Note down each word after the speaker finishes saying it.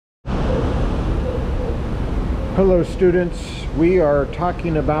Hello students, we are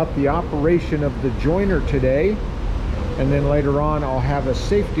talking about the operation of the joiner today, and then later on I'll have a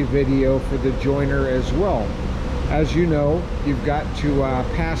safety video for the joiner as well. As you know, you've got to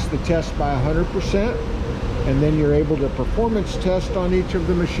pass the test by 100%, and then you're able to performance test on each of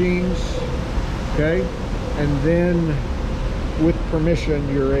the machines, okay? And then with permission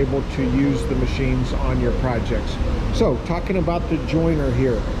you're able to use the machines on your projects. So talking about the joiner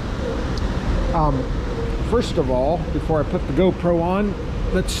here, first of all, before I put the GoPro on,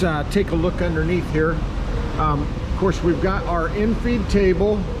 let's take a look underneath here. Of course, we've got our in-feed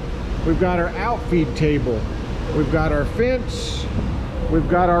table, we've got our out-feed table, we've got our fence, we've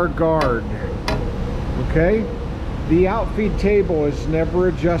got our guard, okay? The out-feed table is never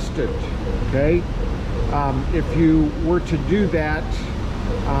adjusted, okay? If you were to do that,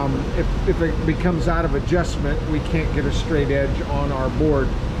 if it becomes out of adjustment, we can't get a straight edge on our board.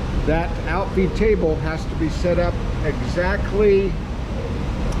 That outfeed table has to be set up exactly,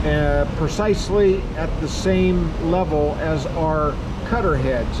 precisely at the same level as our cutter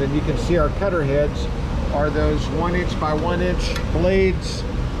heads. And you can see our cutter heads are those 1" by 1" blades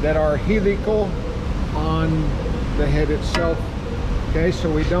that are helical on the head itself. Okay,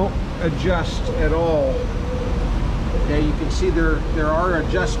 so we don't adjust at all. Okay, you can see there are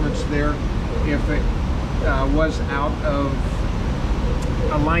adjustments there if it was out of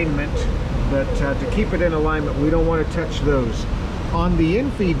alignment, but to keep it in alignment, we don't want to touch those. On the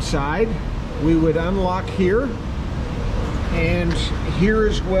in-feed side, we would unlock here and here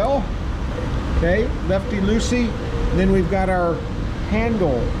as well, okay, lefty-loosey. Then we've got our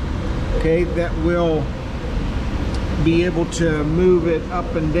handle, okay, that will be able to move it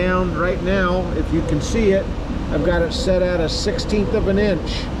up and down. Right now, if you can see it, I've got it set at a 1/16 of an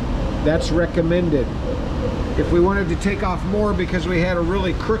inch. That's recommended. If we wanted to take off more because we had a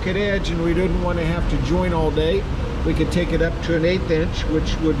really crooked edge and we didn't want to have to join all day, we could take it up to an 1/8 inch,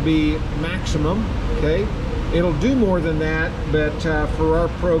 which would be maximum, okay? It'll do more than that, but for our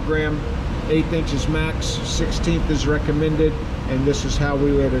program, 1/8 inches max, 1/16 is recommended, and this is how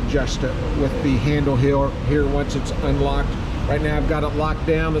we would adjust it with the handle here once it's unlocked. Right now I've got it locked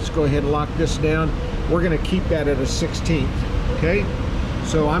down. Let's go ahead and lock this down. We're gonna keep that at a 1/16, okay?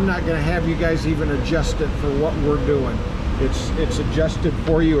 So I'm not going to have you guys even adjust it for what we're doing. It's adjusted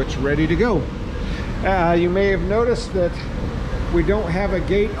for you. It's ready to go. You may have noticed that we don't have a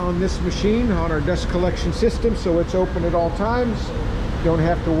gate on this machine on our dust collection system, so it's open at all times. Don't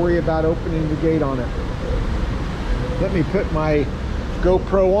have to worry about opening the gate on it. Let me put my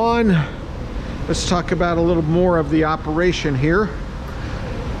GoPro on. Let's talk about a little more of the operation here.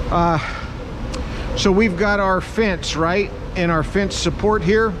 So we've got our fence, right? And our fence support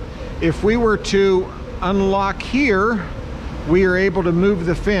here. If we were to unlock here, we are able to move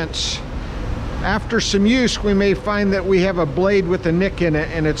the fence. After some use, we may find that we have a blade with a nick in it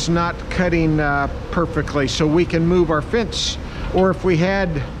and it's not cutting perfectly, so we can move our fence. Or if we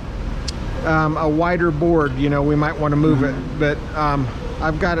had a wider board, you know, we might want to move it. But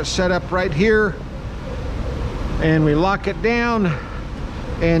I've got it set up right here, and we lock it down,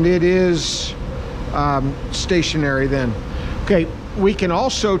 and it is stationary then. Okay, we can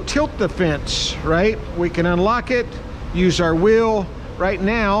also tilt the fence, right? We can unlock it, use our wheel. Right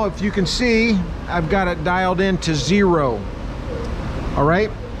now, if you can see, I've got it dialed into 0. All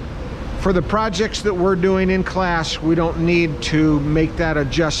right? For the projects that we're doing in class, we don't need to make that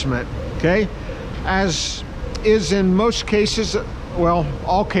adjustment, okay? As is in most cases, well,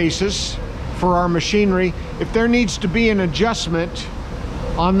 all cases for our machinery, if there needs to be an adjustment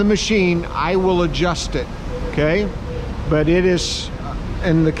on the machine, I will adjust it, okay? But it is,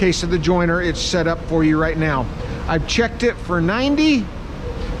 in the case of the joiner, it's set up for you right now. I've checked it for 90,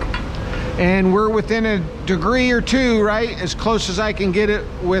 and we're within a degree or two, right? As close as I can get it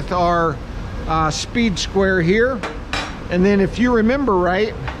with our speed square here. And then if you remember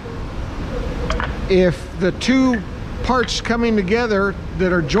right, if the two parts coming together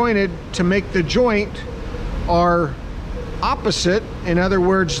that are jointed to make the joint are opposite, in other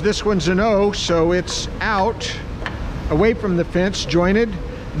words, this one's an O, so it's out, away from the fence, jointed.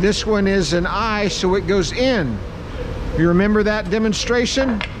 This one is an I, so it goes in. You remember that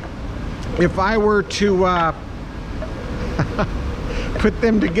demonstration? If I were to put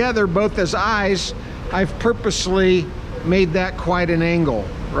them together both as I's, I've purposely made that quite an angle,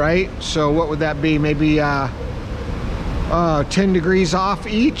 right? So what would that be? Maybe 10 degrees off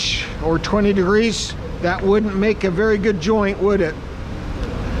each, or 20 degrees? That wouldn't make a very good joint, would it?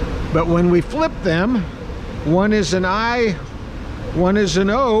 But when we flip them, one is an I, one is an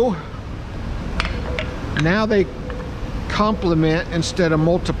O, now they complement instead of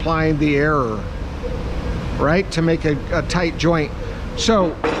multiplying the error. right, to make a tight joint.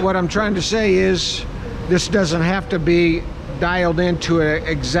 So what I'm trying to say is this doesn't have to be dialed into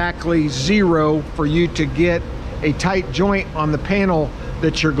exactly 0 for you to get a tight joint on the panel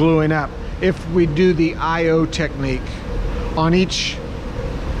that you're gluing up. If we do the I/O technique on each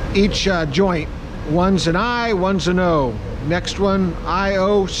joint, one's an I, one's an O, next one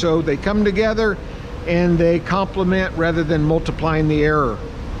I/O, so they come together and they complement rather than multiplying the error.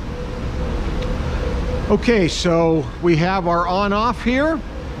 Okay, so we have our on-off here.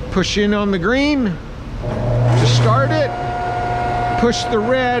 Push in on the green to start it. Push the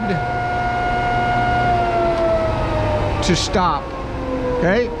red to stop.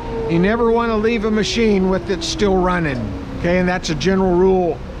 Okay? You never want to leave a machine with it still running. Okay, and that's a general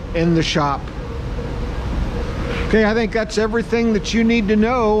rule in the shop. Okay, I think that's everything that you need to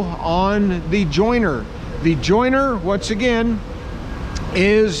know on the joiner. The joiner, once again,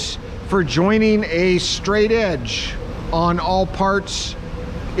 is for joining a straight edge on all parts,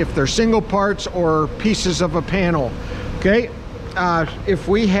 if they're single parts or pieces of a panel. Okay, if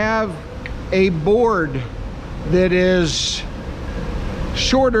we have a board that is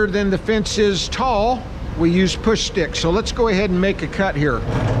shorter than the fence is tall, we use push sticks. So let's go ahead and make a cut here.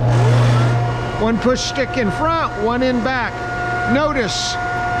 One push stick in front, one in back. Notice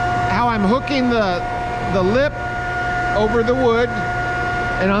how I'm hooking the lip over the wood,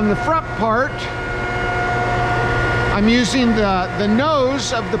 and on the front part I'm using the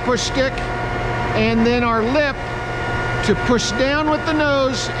nose of the push stick and then our lip to push down with the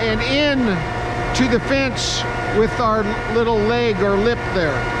nose and in to the fence with our little leg or lip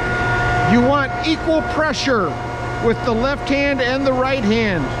there. You want equal pressure with the left hand and the right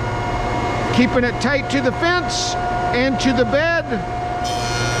hand, keeping it tight to the fence and to the bed,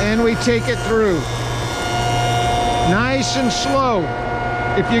 and we take it through. Nice and slow.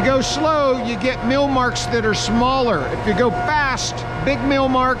 If you go slow, you get mill marks that are smaller. If you go fast, big mill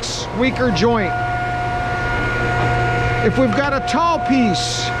marks, weaker joint. If we've got a tall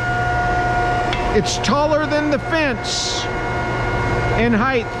piece, it's taller than the fence in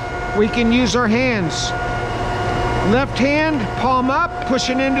height, we can use our hands. Left hand, palm up,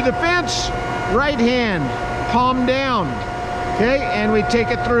 pushing into the fence. Right hand, palm down. Okay, and we take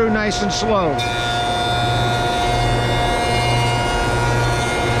it through nice and slow.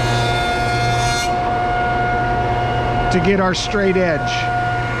 To get our straight edge.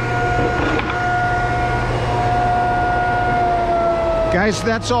 Guys,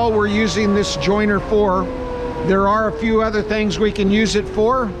 that's all we're using this joiner for. There are a few other things we can use it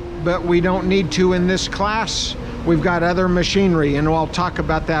for, but we don't need to in this class. We've got other machinery, and I'll talk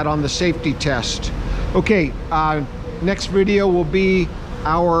about that on the safety test. Okay, next video will be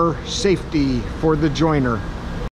our safety for the joiner.